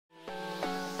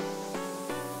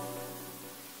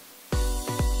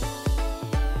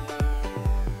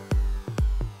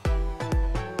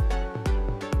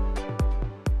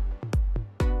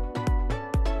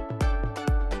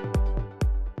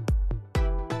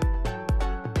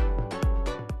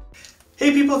Hey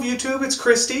people of YouTube, it's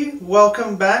Christy.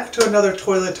 Welcome back to another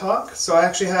toilet talk. So I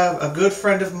actually have a good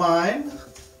friend of mine.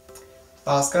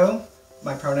 Bosco.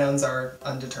 My pronouns are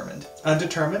undetermined.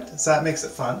 Undetermined, so that makes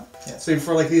it fun. Yes. So you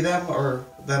prefer like he, them, or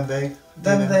them, they?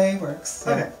 Them, they works.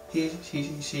 Okay. Yeah.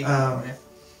 He, she.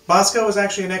 Bosco is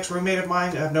actually an ex-roommate of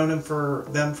mine. I've known him for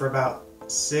about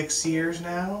 6 years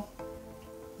now.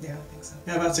 Yeah, I think so.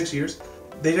 Yeah, about 6 years.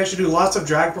 They actually do lots of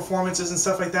drag performances and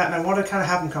stuff like that, and I want to kind of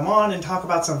have him come on and talk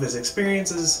about some of his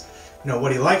experiences, you know,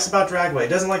 what he likes about drag, what he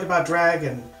doesn't like about drag,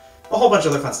 and a whole bunch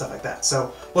of other fun stuff like that.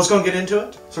 So let's go and get into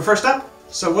it. So first up,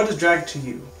 so what is drag to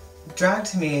you? Drag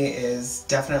to me is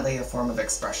definitely a form of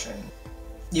expression.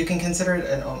 You can consider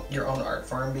it your own art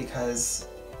form because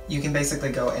you can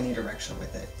basically go any direction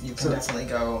with it. You can definitely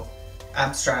go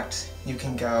abstract, you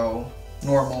can go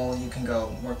normal, you can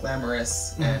go more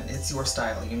glamorous, and it's your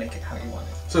style. You make it how you want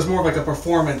it. So it's more of like a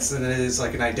performance than it is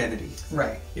like an identity.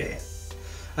 Right. Yeah.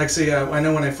 Actually, I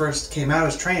know when I first came out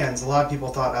as trans, a lot of people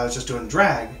thought I was just doing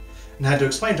drag, and I had to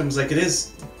explain to them, like,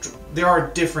 there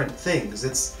are different things.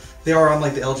 They are on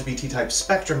like the LGBT type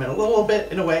spectrum in a little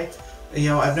bit, in a way. You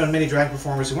know, I've known many drag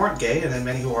performers who aren't gay, and then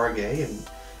many who are gay, and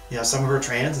you know, some who are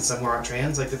trans and some who aren't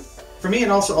trans. Like, for me,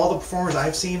 and also all the performers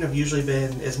I've seen have usually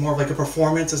been, it's more of like a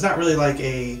performance. It's not really like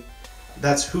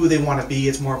that's who they want to be.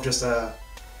 It's more of just a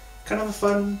kind of a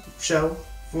fun show,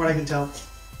 from what I can tell.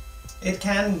 It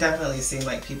can definitely seem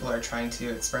like people are trying to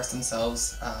express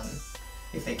themselves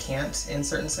if they can't in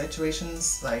certain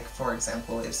situations. Like, for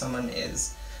example, if someone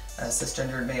is a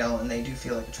cisgendered male and they do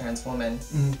feel like a trans woman,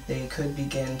 they could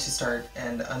begin to start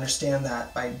and understand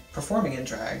that by performing in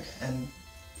drag and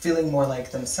feeling more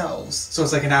like themselves. So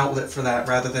it's like an outlet for that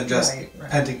rather than just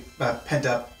pent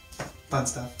up fun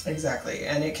stuff. Exactly.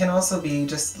 And it can also be,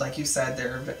 just like you said,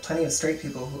 there are plenty of straight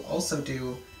people who also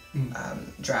do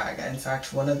drag. In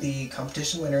fact, one of the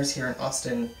competition winners here in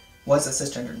Austin was a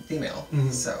cisgendered female.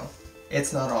 So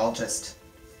it's not all just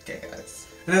gay guys.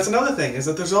 And that's another thing, is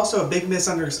that there's also a big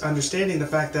misunderstanding the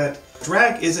fact that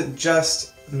drag isn't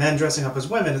just men dressing up as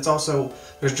women. It's also,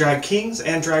 there's drag kings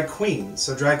and drag queens.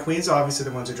 So drag queens are obviously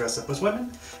the ones who dress up as women,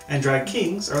 and drag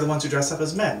kings are the ones who dress up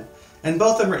as men. And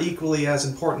both of them are equally as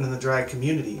important in the drag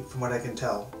community, from what I can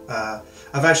tell.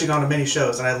 I've actually gone to many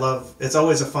shows, and it's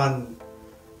always a fun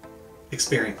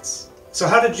experience. So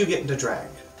how did you get into drag?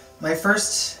 My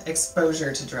first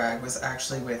exposure to drag was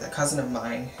actually with a cousin of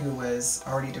mine who was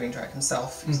already doing drag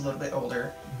himself. He was a little bit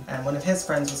older, and one of his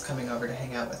friends was coming over to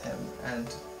hang out with him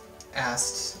and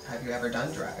asked, have you ever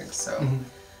done drag? So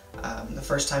the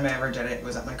first time I ever did it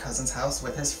was at my cousin's house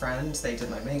with his friend. They did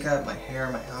my makeup, my hair,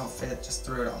 my outfit, just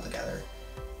threw it all together.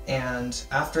 And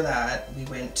after that, we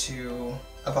went to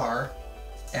a bar,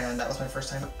 and that was my first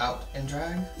time out in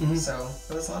drag. So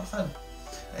it was a lot of fun.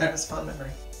 And it was a fun memory.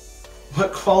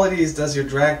 What qualities does your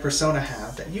drag persona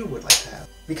have that you would like to have?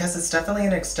 Because it's definitely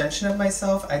an extension of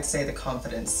myself, I'd say the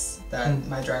confidence that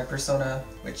my drag persona,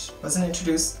 which wasn't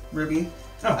introduced, Ruby.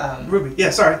 Oh, Ruby. Yeah,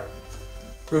 sorry.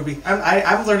 Ruby.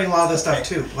 I'm learning a lot of this stuff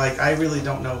too. Like, I really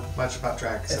don't know much about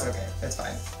drag. So. It's okay. It's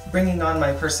fine. Bringing on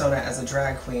my persona as a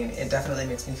drag queen, it definitely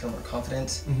makes me feel more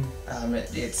confident.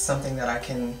 It's something that I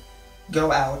can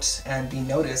go out and be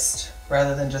noticed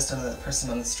rather than just another person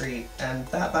on the street, and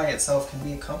that by itself can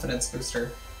be a confidence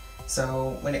booster.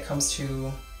 So when it comes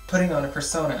to putting on a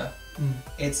persona,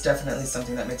 it's definitely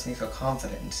something that makes me feel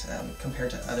confident compared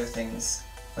to other things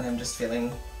when I'm just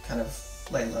feeling kind of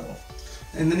lay low.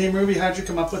 And the name Ruby, how'd you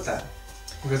come up with that?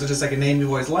 Was it just like a name you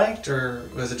always liked, or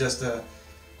was it just a...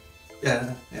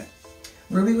 Yeah.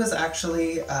 Ruby was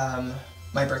actually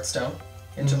my birthstone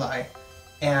in July,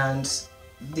 and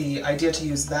the idea to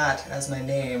use that as my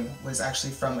name was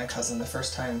actually from my cousin. The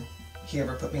first time he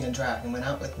ever put me in drag and went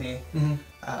out with me,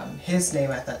 his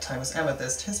name at that time was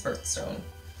Amethyst, his birthstone.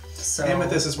 So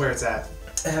Amethyst is where it's at.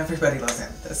 Everybody loves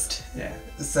Amethyst. Yeah.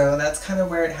 So that's kind of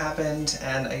where it happened,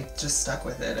 and I just stuck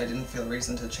with it. I didn't feel a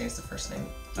reason to change the first name.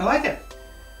 I like it.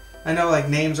 I know, like,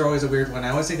 names are always a weird one. I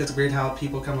always think it's weird how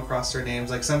people come across their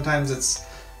names. Like, sometimes it's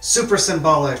super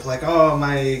symbolic, like, oh,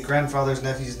 my grandfather's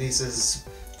nephew's niece's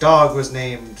dog was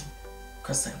named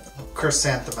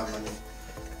Chrysanthemum.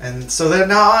 And so then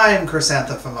now I'm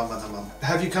Chrysanthemum.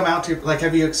 Have you come out to, like,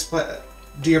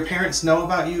 do your parents know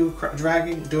about you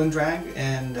doing drag,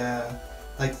 and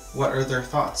like, what are their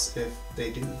thoughts if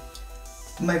they do?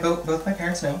 Both my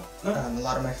parents know. A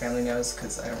lot of my family knows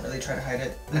because I don't really try to hide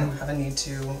it. I don't have a need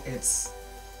to. It's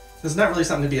not really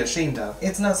something to be ashamed of.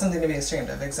 It's not something to be ashamed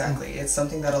of, exactly. It's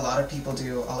something that a lot of people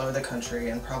do all over the country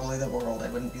and probably the world. I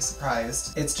wouldn't be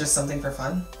surprised. It's just something for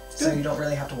fun. So you don't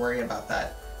really have to worry about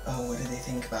that oh, what do they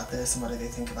think about this and what do they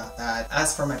think about that?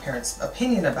 As for my parents'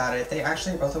 opinion about it, they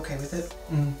actually are both okay with it.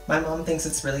 My mom thinks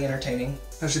it's really entertaining.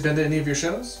 Has she been to any of your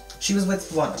shows? She was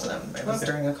with one of them. It was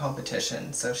during a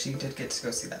competition, so she did get to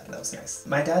go see that, and that was nice.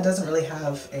 My dad doesn't really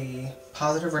have a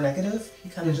positive or negative. He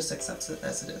kind of just accepts it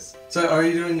as it is. So are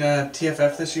you doing a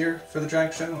TFF this year for the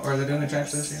drag show? Or are they doing a drag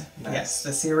show this year? Nice. Yes,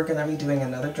 this year we're going to be doing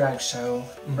another drag show.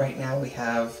 Right now we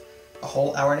have a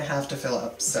whole hour and a half to fill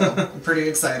up, so I'm pretty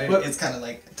excited. It's kind of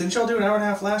like... Didn't y'all do an hour and a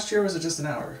half last year, or was it just an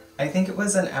hour? I think it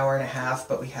was an hour and a half,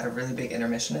 but we had a really big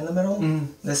intermission in the middle.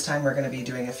 This time we're going to be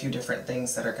doing a few different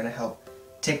things that are going to help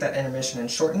take that intermission and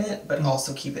shorten it, but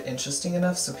also keep it interesting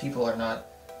enough so people are not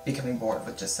becoming bored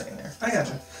with just sitting there. I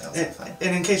gotcha. Fine.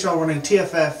 And in case y'all were wondering,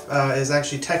 TFF is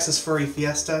actually Texas Furry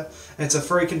Fiesta. It's a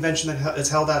furry convention that is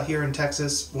held out here in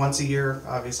Texas once a year,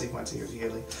 obviously once a year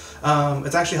yearly.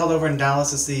 It's actually held over in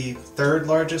Dallas. It's the fourth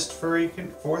largest furry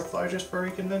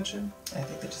convention. I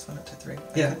think they just went up to 3.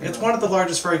 Yeah, it's one of the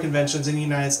largest furry conventions in the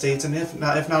United States, and if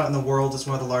not in the world, it's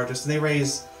one of the largest. And they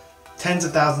raise tens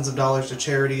of thousands of dollars to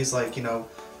charities like, you know,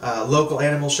 local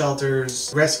animal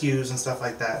shelters, rescues, and stuff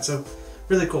like that. So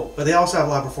really cool. But they also have a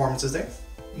lot of performances there.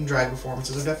 And drag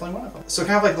performances are definitely one of them. So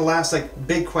kind of like the last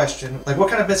big question, like what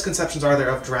kind of misconceptions are there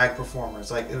of drag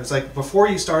performers? Like it was like before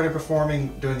you started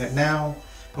performing, doing it now,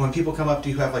 and when people come up to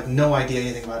you who have like no idea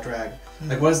anything about drag,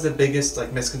 like what is the biggest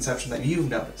like misconception that you've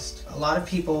noticed? A lot of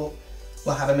people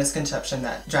will have a misconception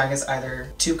that drag is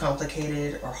either too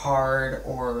complicated or hard,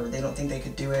 or they don't think they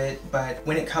could do it. But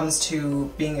when it comes to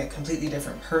being a completely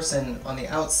different person on the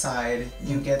outside,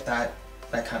 you get that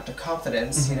kind of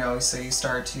confidence, you know, so you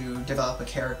start to develop a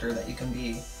character that you can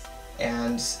be,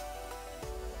 and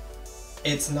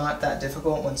it's not that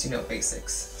difficult once you know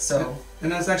basics. So,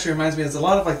 and that actually reminds me, it's a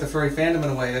lot of like the furry fandom in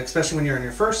a way, especially when you're in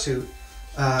your fursuit.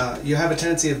 You have a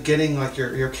tendency of getting like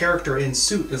your character in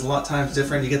suit is a lot of times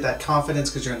different. You get that confidence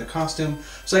because you're in the costume.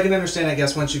 So I can understand, I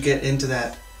guess, once you get into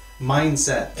that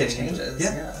mindset, it changes.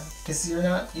 Yeah, because you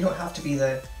don't have to be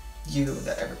the you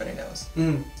that everybody knows.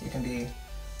 You can be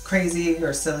crazy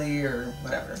or silly or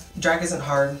whatever. Drag isn't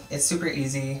hard. It's super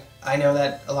easy. I know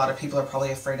that a lot of people are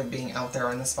probably afraid of being out there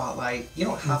in the spotlight. You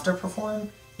don't have to perform.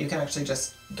 You can actually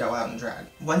just go out and drag.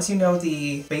 Once you know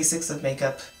the basics of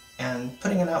makeup and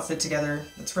putting an outfit together,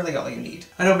 that's really all you need.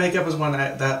 I know makeup was one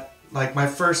that like my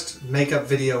first makeup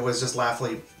video was just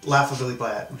laughably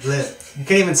bad. Blech. You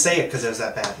can't even say it because it was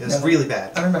that bad. It was really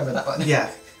bad. I remember that one. Yeah,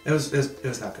 it was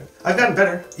not good. I've gotten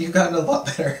better. You've gotten a lot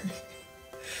better.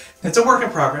 It's a work in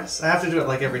progress. I have to do it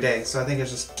like every day, so I think it's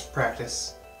just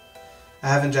practice. I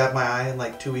haven't jabbed my eye in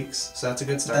like 2 weeks, so that's a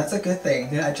good start. That's a good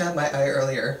thing. Yeah. I jabbed my eye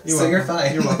earlier, so welcome. You're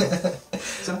fine. You're welcome.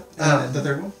 So, the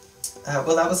third one?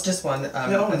 Well, that was just one.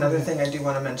 Another thing I do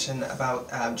want to mention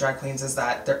about drag queens is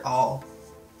that they're all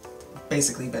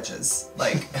basically bitches.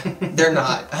 Like, they're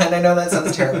not. And I know that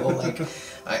sounds terrible. Like,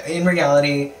 in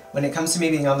reality, when it comes to me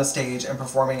being on the stage and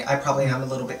performing, I probably am a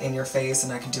little bit in your face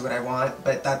and I can do what I want,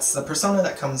 but that's the persona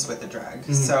that comes with the drag.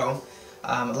 So,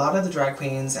 a lot of the drag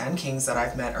queens and kings that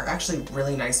I've met are actually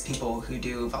really nice people who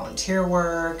do volunteer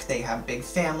work. They have big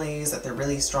families that they're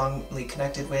really strongly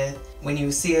connected with. When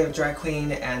you see a drag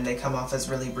queen and they come off as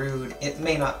really rude, it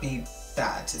may not be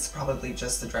that. It's probably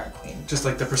just the drag queen. Just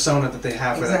like the persona that they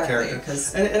have for that character.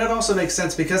 And it also makes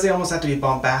sense because they almost have to be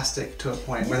bombastic to a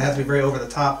point where they have to be very over the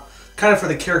top. Kind of for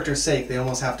the character's sake, they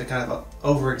almost have to kind of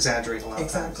over-exaggerate a lot of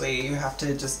times. Exactly. You have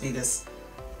to just be this...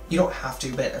 You don't have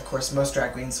to, but of course most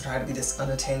drag queens try to be this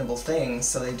unattainable thing,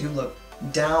 so they do look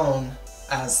down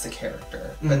as the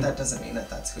character, but that doesn't mean that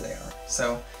that's who they are.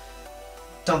 So,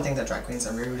 don't think that drag queens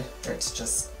are rude. It's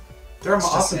just... They're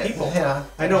awesome people. Yeah.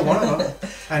 I know one of them.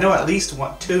 I know at least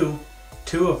two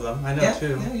of them. I know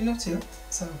two. Yeah, you know two.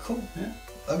 So, cool. Yeah.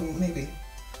 Maybe.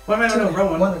 Well, I don't know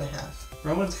Rowan. 1.5.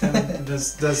 Rowan's kind of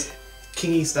does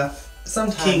kingy stuff.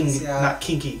 Sometimes, yeah. Not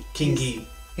kinky. Kingy.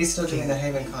 He's still doing the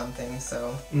HavenCon thing,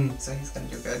 so he's going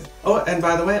to do good. Oh, and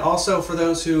by the way, also for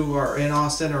those who are in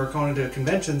Austin or going to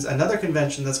conventions, another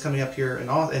convention that's coming up here in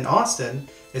Austin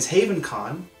is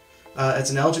HavenCon. It's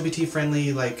an LGBT-friendly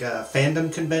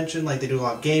fandom convention. Like they do a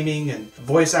lot of gaming and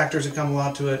voice actors who come a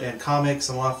lot to it, and comics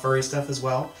and a lot of furry stuff as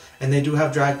well. And they do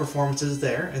have drag performances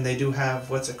there, and they do have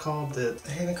what's it called? The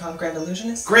HavenCon Grand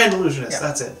Illusionist. Grand Illusionist, yeah.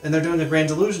 That's it. And they're doing a Grand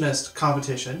Illusionist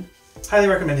competition. Highly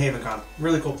recommend HavenCon.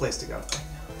 Really cool place to go.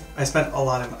 I spent a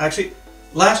lot of... Actually,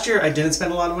 last year I didn't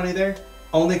spend a lot of money there,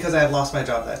 only because I had lost my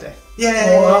job that day.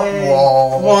 Yay!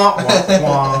 Wah, wah, wah,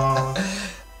 wah.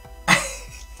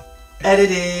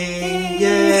 Editing!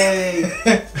 Yay!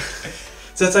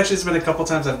 So it's actually been a couple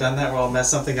times I've done that where I'll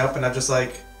mess something up and I'm just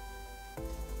like...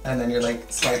 and then you're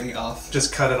like slightly off.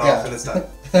 Just cut it off and it's done.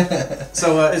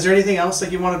 So, is there anything else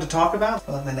that you wanted to talk about?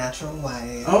 Well, the natural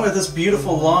white. Oh, this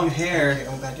beautiful long hair. Thank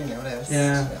you. I'm glad you noticed.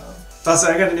 Yeah.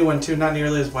 I got a new one too, not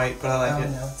nearly as white, but I like it.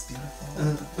 Oh no, it's beautiful.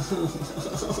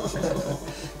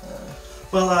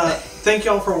 Well, thank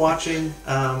y'all for watching.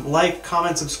 Like,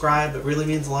 comment, subscribe. It really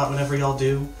means a lot whenever y'all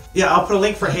do. Yeah, I'll put a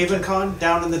link for HavenCon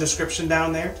down in the description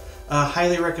down there.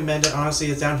 Highly recommend it. Honestly,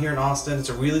 it's down here in Austin. It's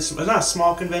a really, it's not a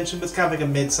small convention, but it's kind of like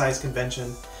a mid-sized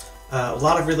convention. A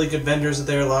lot of really good vendors are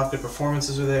there. A lot of good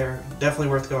performances are there. Definitely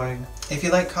worth going. If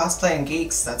you like cosplay and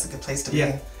geeks, that's a good place to be.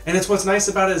 Yeah, and it's what's nice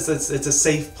about it is that it's a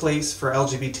safe place for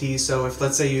LGBT. So if,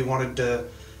 let's say, you wanted to,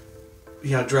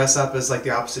 you know, dress up as like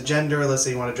the opposite gender, let's say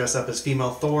you want to dress up as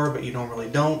female Thor, but you normally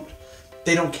don't,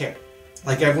 they don't care.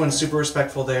 Like, everyone's super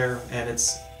respectful there, and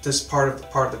it's just part of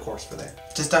the course for there.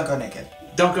 Just don't go naked.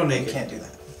 Don't go naked. You can't do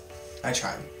that. I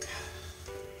tried.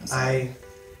 I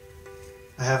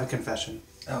have a confession.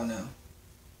 Oh no.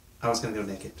 I was gonna go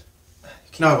naked.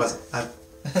 No, I wasn't. I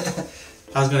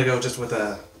was gonna go just with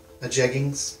a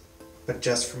jeggings, but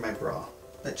just for my bra.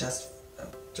 But just. Oh.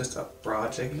 Just a bra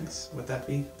jeggings. Would that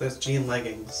be? Those jean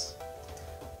leggings.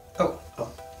 Oh.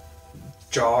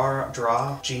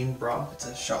 Jean bra. It's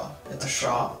a shaw. It's a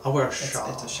shaw. I'll wear a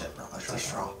shaw. It's a shit bra. It's a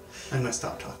straw. I'm gonna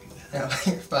stop talking now. No,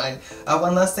 you're fine.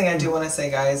 One last thing I do want to say,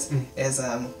 guys, is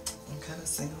I'm kind of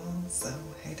single, so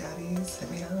hey, daddies,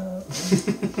 hit me up.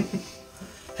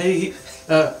 Hey,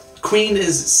 Queen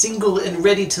is single and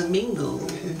ready to mingle.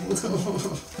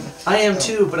 I am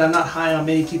too, but I'm not high on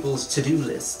many people's to-do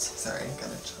list. Sorry, I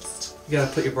gotta just. You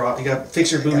gotta put your bra. You gotta fix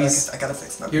your boobies. I gotta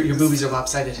fix my boobies. Your boobies are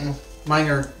lopsided. Mine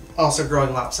are also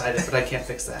growing lopsided, but I can't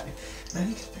fix that. No,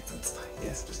 you can fix it. It's fine.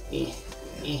 Yes, just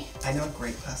I know a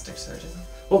great plastic surgeon.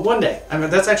 Well, one day. I mean,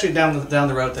 that's actually down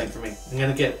the road thing for me. I'm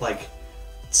gonna get like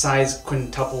size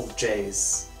quintuple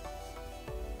J's.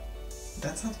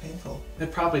 That sounds painful.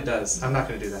 It probably does. I'm not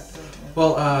gonna do that.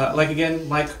 Well,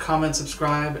 like, comment,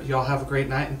 subscribe. Y'all have a great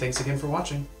night, and thanks again for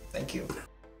watching. Thank you.